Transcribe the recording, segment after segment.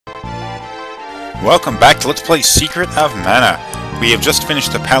Welcome back to Let's Play Secret of Mana. We have just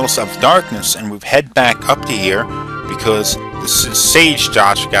finished the Palace of Darkness, and we've head back up to here because this Sage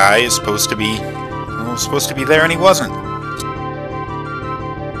Josh guy is supposed to be, well, supposed to be there, and he wasn't.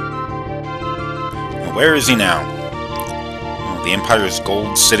 Well, where is he now? Oh, the Empire's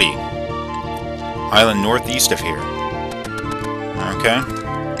Gold City, island northeast of here. Okay.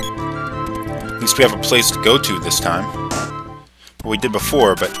 At least we have a place to go to this time. Well, we did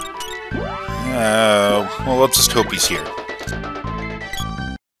before, but well, let's just hope he's here.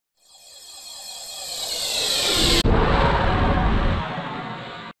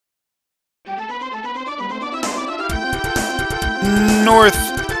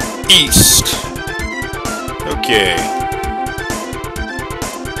 Northeast. Okay.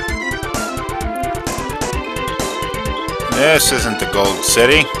 This isn't the Gold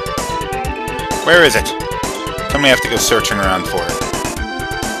City. Where is it? I'm gonna have to go searching around for it.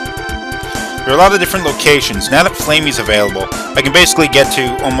 There are a lot of different locations. Now that Flamey's available, I can basically get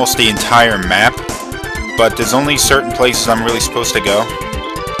to almost the entire map, but there's only certain places I'm really supposed to go.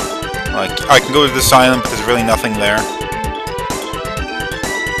 Like, I can go to this island, but there's really nothing there.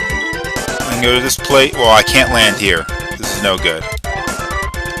 I can go to this place. Well, I can't land here. This is no good.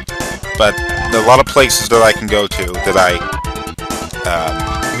 But there are a lot of places that I can go to that I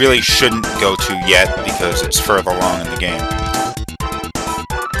really shouldn't go to yet because it's further along in the game.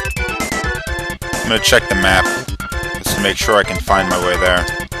 I'm going to check the map just to make sure I can find my way there.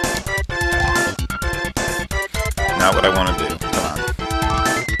 Not what I want to do. Come on.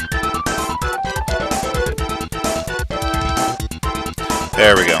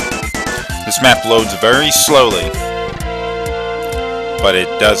 There we go. This map loads very slowly, but it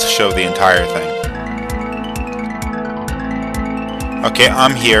does show the entire thing. Okay,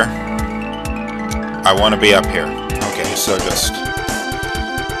 I'm here. I want to be up here. Okay, so just...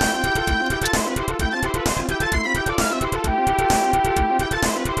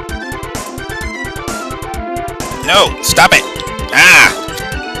 No! Stop it! Ah!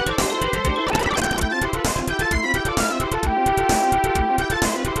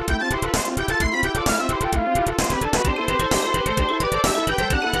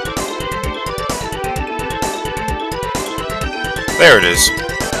 There it is.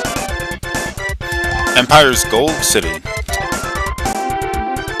 Empire's Gold City.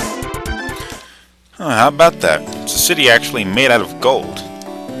 Oh, how about that? It's a city actually made out of gold.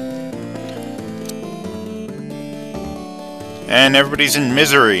 And everybody's in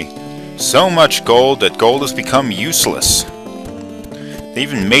misery. So much gold that gold has become useless. They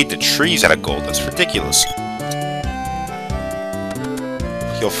even made the trees out of gold. That's ridiculous.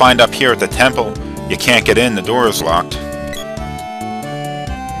 You'll find up here at the temple, you can't get in, the door is locked.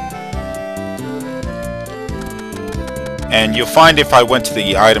 And you'll find if I went to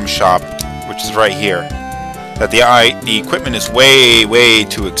the item shop, which is right here, that the equipment is way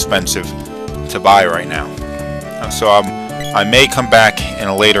too expensive to buy right now. So I may come back in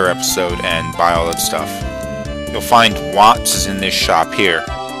a later episode and buy all that stuff. You'll find Watts is in this shop here.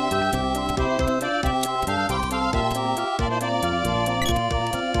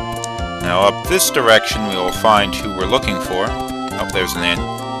 Now up this direction we will find who we're looking for. Oh, there's an inn.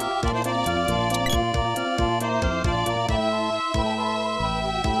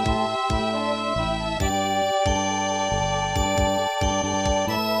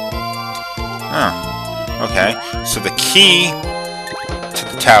 Oh, okay. So the key to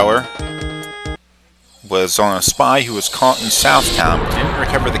the tower was on a spy who was caught in Southtown, but didn't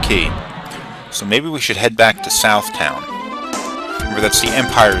recover the key. So maybe we should head back to Southtown. Remember, that's the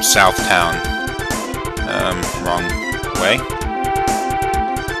Empire's Southtown. Wrong way.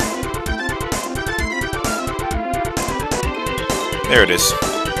 There it is.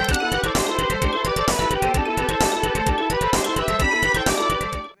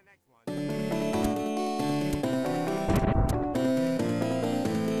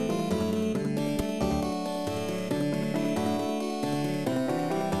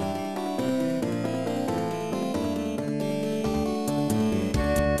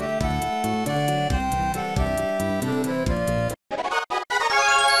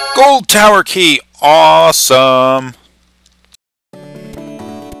 Gold Tower Key! Awesome!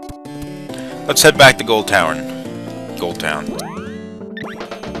 Let's head back to Gold Tower. Gold Town.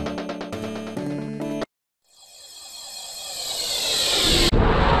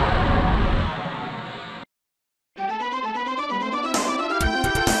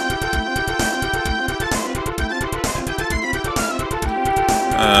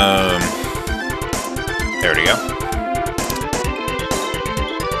 There we go.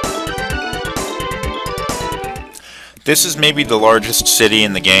 This is maybe the largest city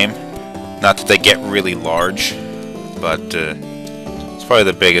in the game. Not that they get really large, but it's probably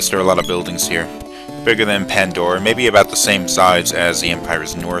the biggest. There are a lot of buildings here. Bigger than Pandora, maybe about the same size as the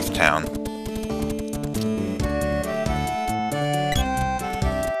Empire's North Town.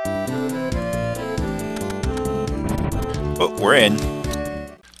 But we're in.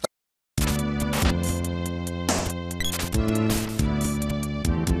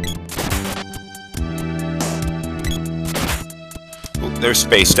 Oh, they're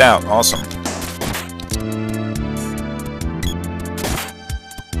spaced out. Awesome.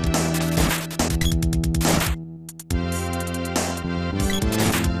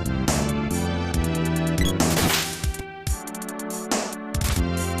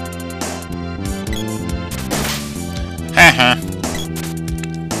 Haha.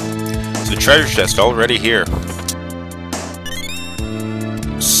 It's a treasure chest already here.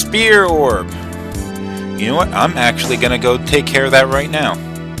 Spear orb. You know what? I'm actually gonna go take care of that right now.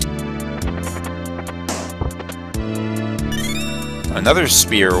 Another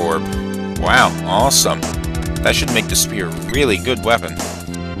spear orb. Wow, awesome. That should make the spear a really good weapon.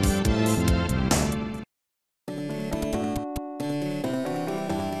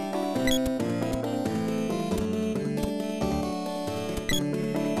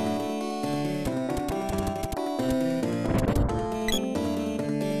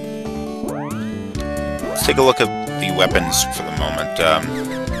 Let's take a look at the weapons for the moment.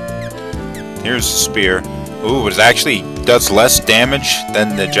 Here's the spear. Ooh, it actually does less damage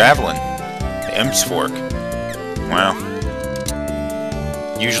than the javelin. The Imp's Fork. Wow.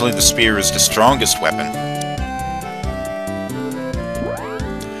 Usually the spear is the strongest weapon.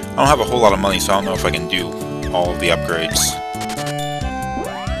 I don't have a whole lot of money, so I don't know if I can do all of the upgrades.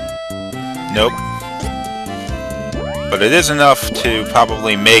 Nope. But it is enough to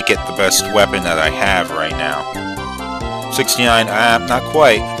probably make it the best weapon that I have right now. 69, not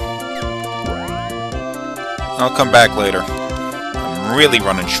quite. I'll come back later. I'm really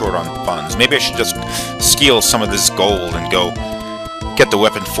running short on funds. Maybe I should just steal some of this gold and go get the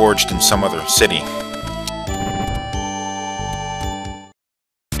weapon forged in some other city.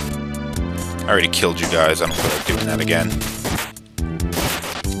 I already killed you guys. I don't feel like doing that again.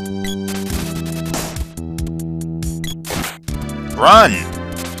 Run!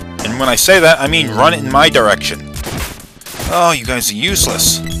 And when I say that, I mean run in my direction. Oh, you guys are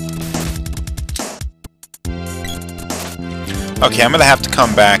useless. Okay, I'm gonna have to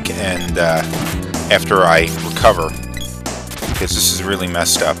come back and after I recover, because this is really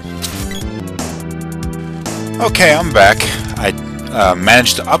messed up. Okay, I'm back. I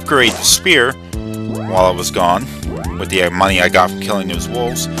managed to upgrade the spear while I was gone with the money I got from killing those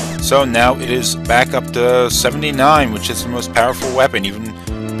wolves. So now it is back up to 79, which is the most powerful weapon, even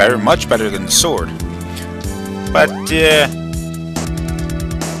better, much better than the sword. But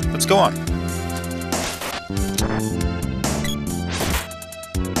let's go on.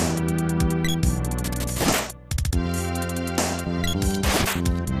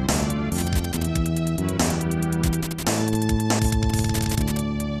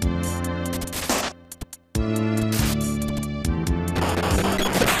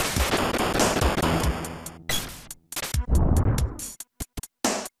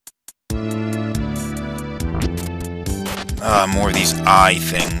 More of these eye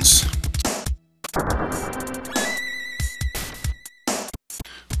things.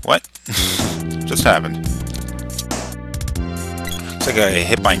 What? Just happened. Looks like I got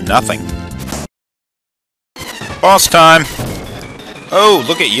hit by nothing. Boss time! Oh,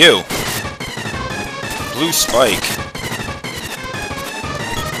 look at you! Blue spike.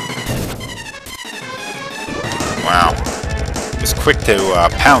 Wow. It was quick to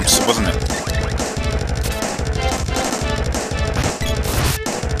pounce, wasn't it?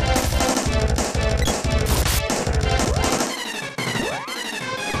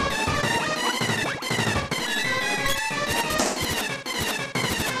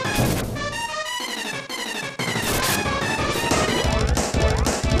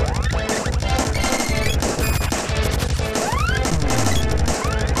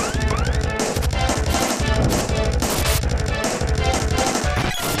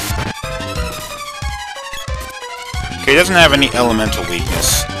 He doesn't have any elemental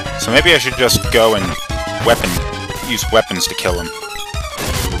weakness, so maybe I should just go and use weapons to kill him.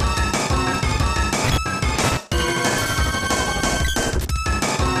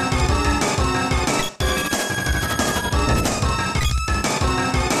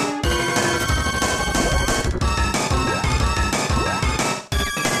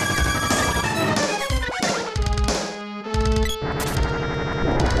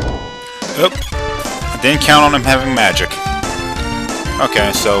 Oop. Didn't count on him having magic.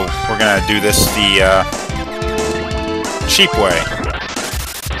 Okay, so we're gonna do this the cheap way.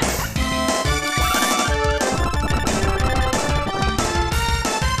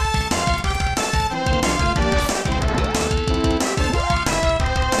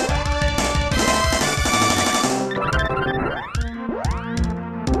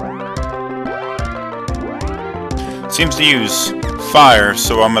 Seems to use fire,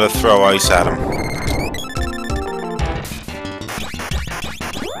 so I'm gonna throw ice at him.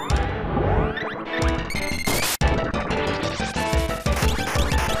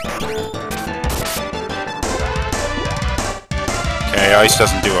 Okay, ice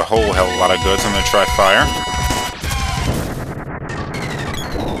doesn't do a whole hell of a lot of good, so I'm gonna try fire.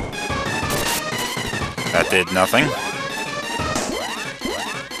 That did nothing.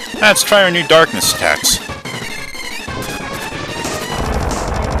 Let's try our new darkness attacks.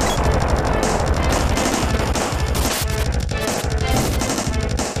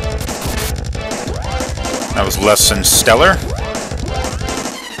 That was less than stellar.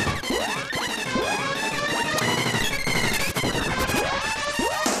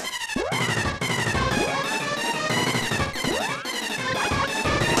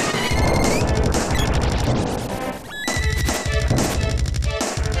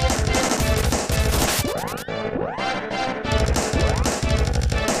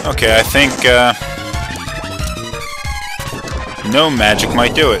 Okay, I think no magic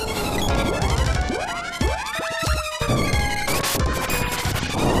might do it.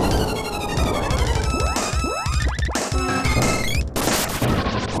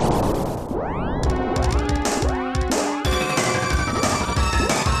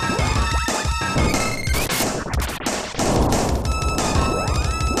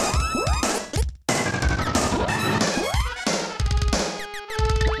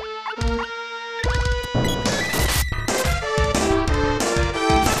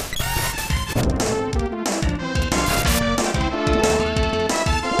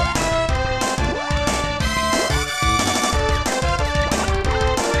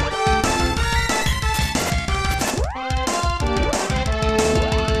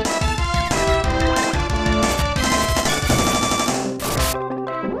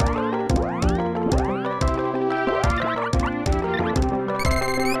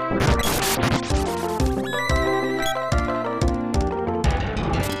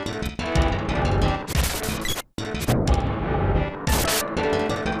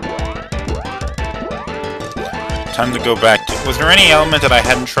 Time to go back to... Was there any element that I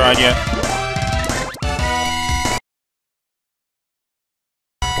hadn't tried yet?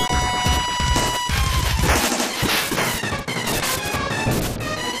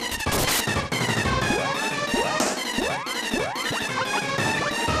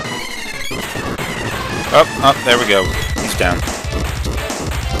 Oh, there we go. He's down.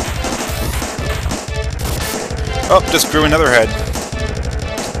 Oh, just grew another head.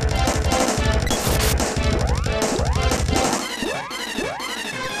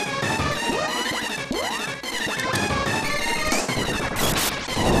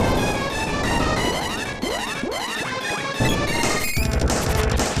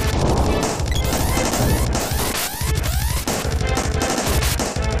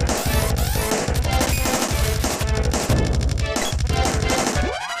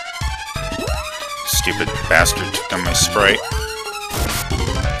 Stupid bastard took down my sprite.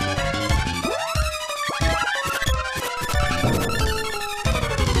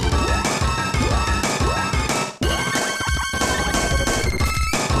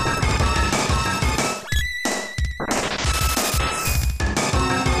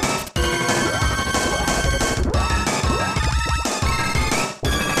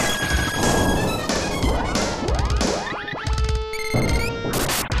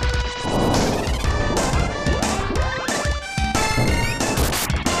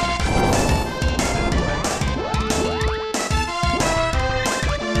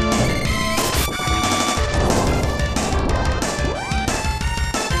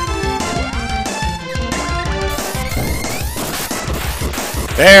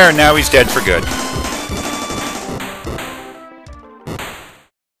 There, now he's dead for good.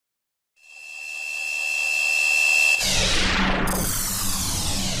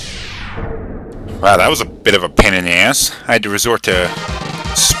 Wow, that was a bit of a pain in the ass. I had to resort to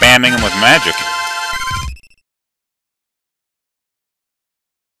spamming him with magic.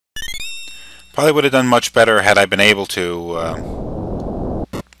 Probably would have done much better had I been able to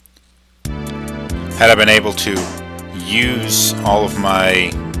use all of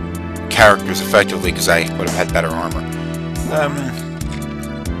my characters effectively, because I would have had better armor.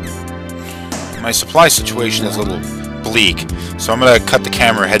 My supply situation is a little bleak. So I'm going to cut the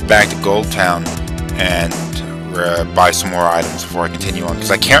camera, head back to Gold Town, and buy some more items before I continue on.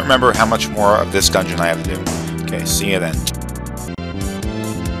 Because I can't remember how much more of this dungeon I have to do. Okay, see you then.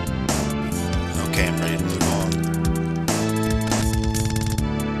 Okay, I'm ready to move on.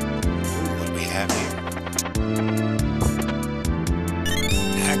 What do we have here?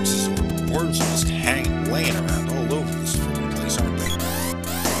 Axes or boards just laying around all over this freaking place, aren't they?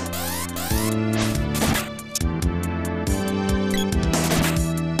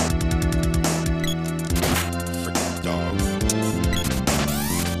 Freaking dog.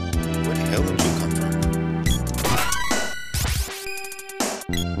 Where the hell did you come from?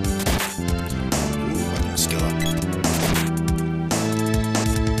 Ooh, I can skill up.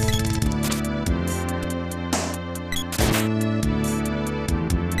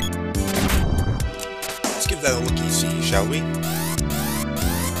 Let's give that a look-see, shall we?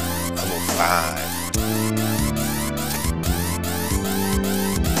 Level 5.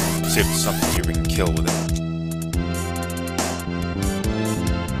 See if there's something here we can kill with it.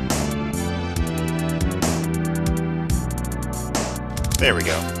 There we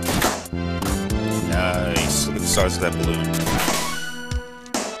go. Nice. Look at the size of that balloon.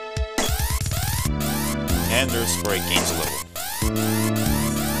 And their spray gains a level.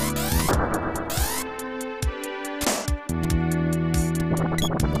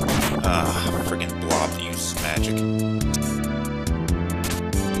 Friggin' blob uses magic.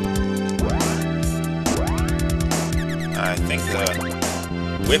 I think the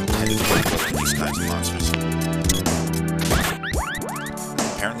whip kind of work with these kinds of monsters.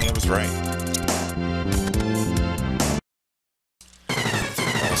 Apparently I was right.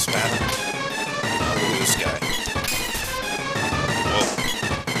 Boss battle. Oh, look at this guy. Whoa.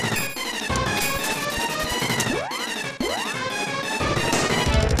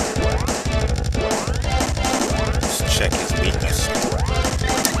 Let's check his weakness.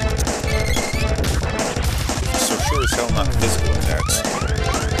 So sure as hell not physical attacks.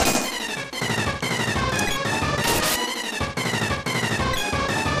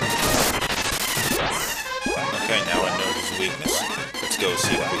 Okay, now I know his weakness. Let's go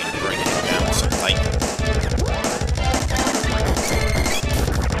see if we can bring him down with some lightning.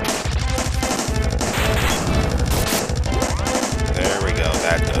 There we go,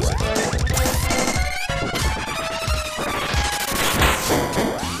 that does it.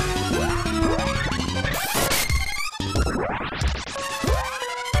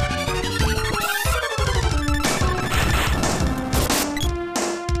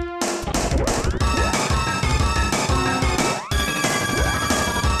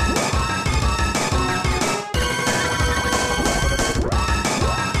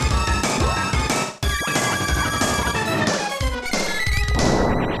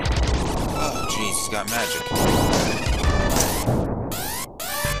 Got magic.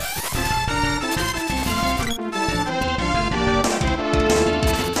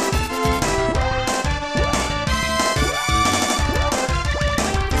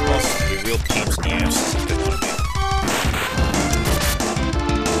 Also, be real pains in the ass if they want to be.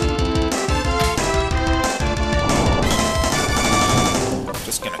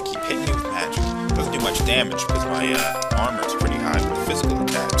 Just gonna keep hitting you with magic. Doesn't do much damage because my armor is pretty high, but physical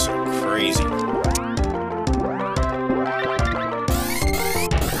attacks are crazy.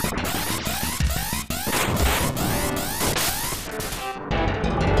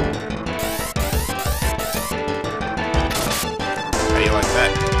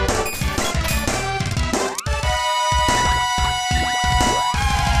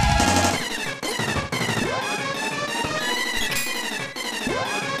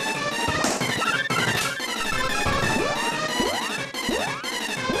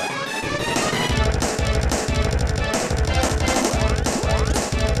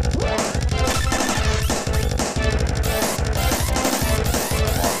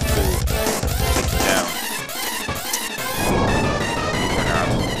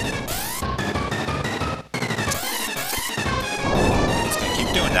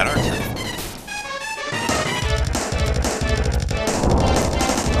 Doing that, aren't you?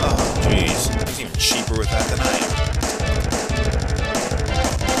 Oh, jeez. He's even cheaper with that than I am.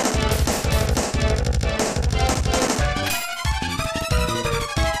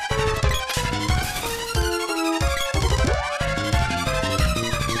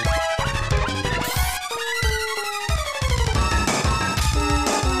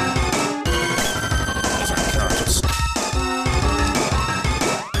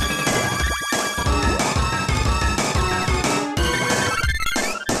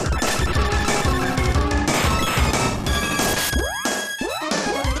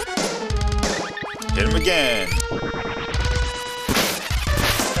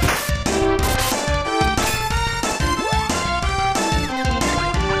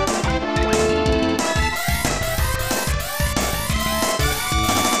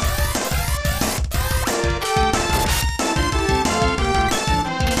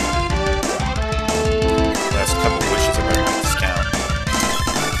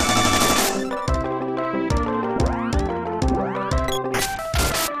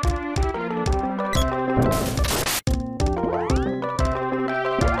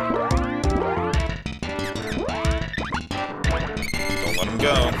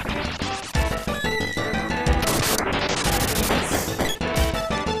 go.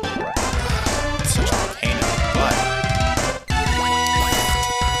 Such a pain in the butt.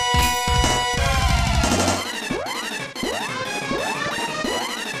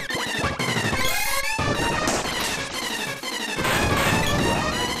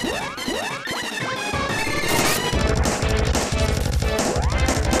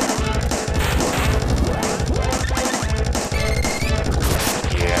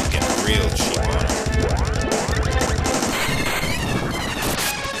 Real cheap on them.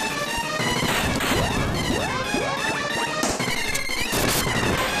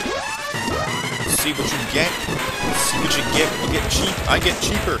 See what you get. See what you get. You get cheap. I get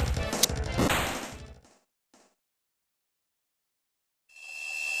cheaper.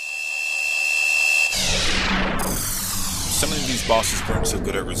 Some of these bosses weren't so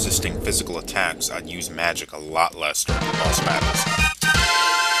good at resisting physical attacks. I'd use magic a lot less during the boss battles.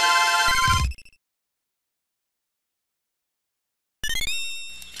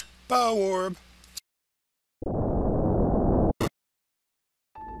 Bow orb.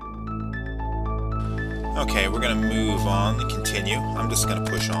 Okay, we're gonna move on and continue. I'm just gonna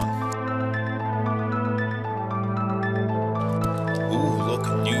push on. Ooh, look,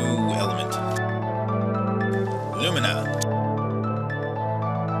 a new element. Lumina.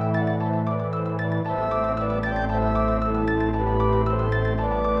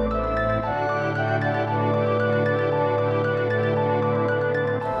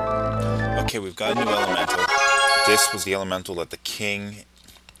 Okay, we've got a new elemental. This was the elemental that the king,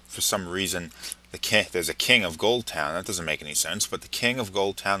 for some reason, there's a king of Gold Town. That doesn't make any sense, but the king of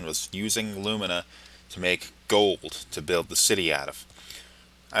Gold Town was using Lumina to make gold to build the city out of.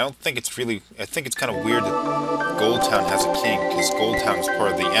 I think it's kind of weird that Gold Town has a king, because Gold Town is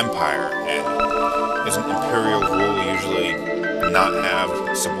part of the Empire, and isn't imperial rule usually not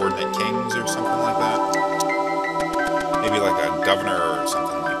have subordinate kings or something like that? Maybe like a governor or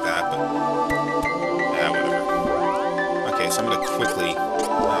something like that, but yeah, whatever. Okay, so I'm gonna quickly...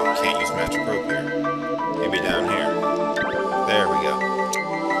 Oh, can't use magic rope here. Maybe down here. There we go.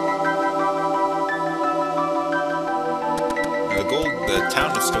 Now the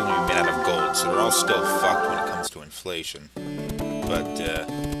town is still going to be made out of gold, so they're all still fucked when it comes to inflation. But,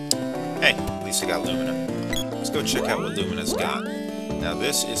 hey, at least I got Lumina. Let's go check out what Lumina's got. Now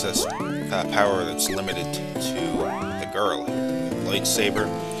this is a power that's limited to the girl. Lightsaber,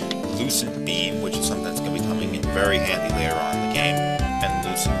 Lucent Beam, which is something that's going to be coming in very handy later on in the game, and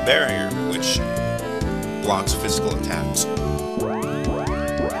Lucent Barrier, which blocks physical attacks. Well,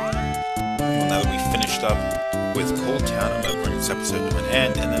 now that we've finished up with Cold Town, I'm going to bring this episode to an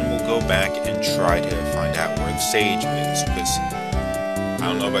end, and then we'll go back and try to find out where the sage is, because I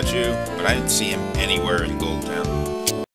don't know about you, but I didn't see him anywhere in Gold Town.